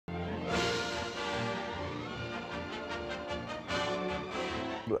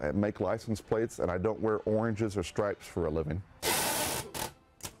make license plates, and I don't wear oranges or stripes for a living.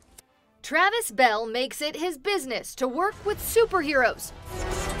 Travis Bell makes it his business to work with superheroes,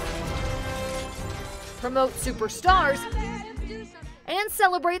 promote superstars, and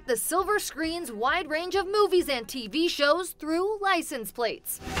celebrate the silver screen's wide range of movies and TV shows through license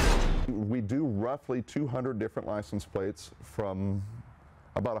plates. We do roughly 200 different license plates from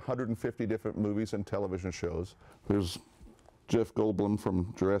about 150 different movies and television shows. There's Jeff Goldblum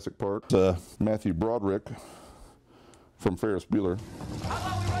from Jurassic Park, Matthew Broderick from Ferris Bueller. How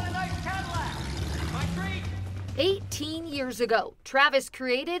about we run a nice Cadillac? My treat! 18 years ago, Travis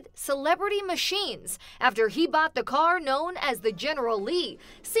created Celebrity Machines after he bought the car known as the General Lee,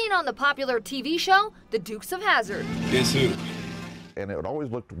 seen on the popular TV show, The Dukes of Hazzard. Guess who? And it always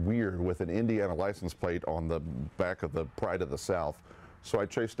looked weird with an Indiana license plate on the back of the Pride of the South. So I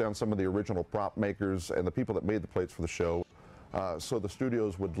chased down some of the original prop makers and the people that made the plates for the show. So the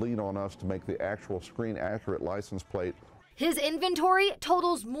studios would lean on us to make the actual screen-accurate license plate. His inventory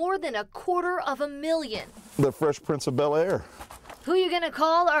totals more than $250,000. The Fresh Prince of Bel-Air. Who you gonna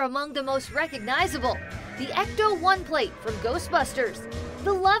call are among the most recognizable. The Ecto One plate from Ghostbusters,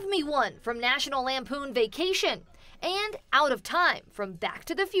 the Love Me One from National Lampoon Vacation, and Out of Time from Back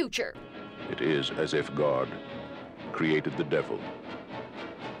to the Future. It is as if God created the devil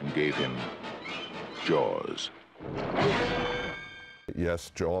and gave him Jaws.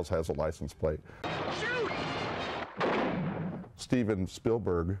 Yes, Jaws has a license plate. Steven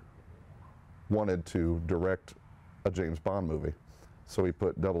Spielberg wanted to direct a James Bond movie, so he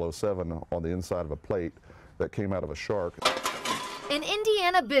put 007 on the inside of a plate that came out of a shark. An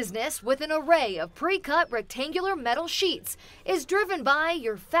Indiana business with an array of pre-cut rectangular metal sheets is driven by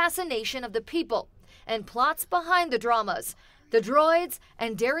your fascination of the people and plots behind the dramas, the droids,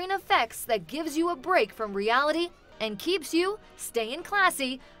 and daring effects that gives you a break from reality and keeps you staying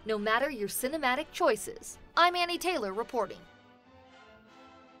classy no matter your cinematic choices. I'm Annie Taylor reporting.